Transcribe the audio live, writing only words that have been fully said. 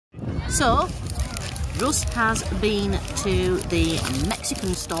So, Russ has been to the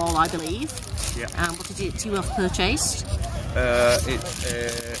Mexican stall, I believe. Yeah. And what did you have purchased? It's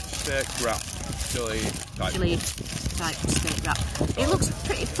a steak wrap, chili type steak wrap. It looks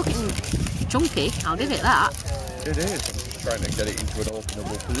pretty fucking chunky, I'll give it that. It is. I'm just trying to get it into an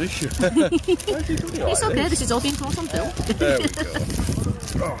openable position. It's okay, this is all being caught on film. There we go.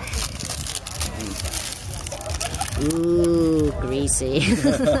 Oh. Ooh, greasy.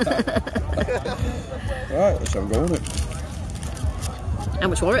 Right, let's have a go on it. How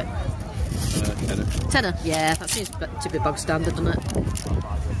much for it? Tenner. Tenner? Yeah, that seems to be bog standard, doesn't it?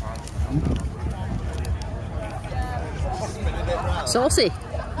 Saucy.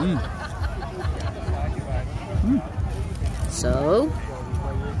 So?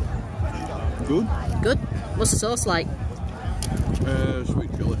 Good. Good. What's the sauce like?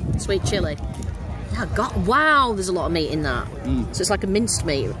 Sweet chili. Sweet chili. Yeah, God, wow, there's a lot of meat in that. So it's like a minced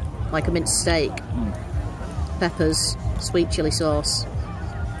meat, like a minced steak. Peppers, sweet chili sauce.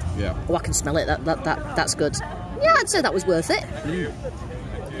 Yeah. Oh, I can smell it. That's good. Yeah, I'd say that was worth it.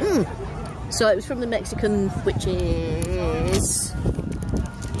 So it was from the Mexican, which is...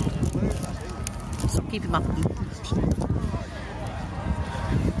 Stop keeping my...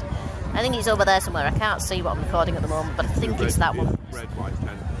 I think it's over there somewhere. I can't see what I'm recording at the moment, but I think it's that one. Red, white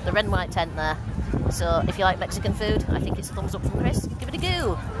tent. The red and white tent there. So if you like Mexican food, I think it's a thumbs up from Chris. Give it a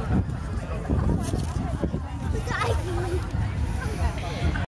go.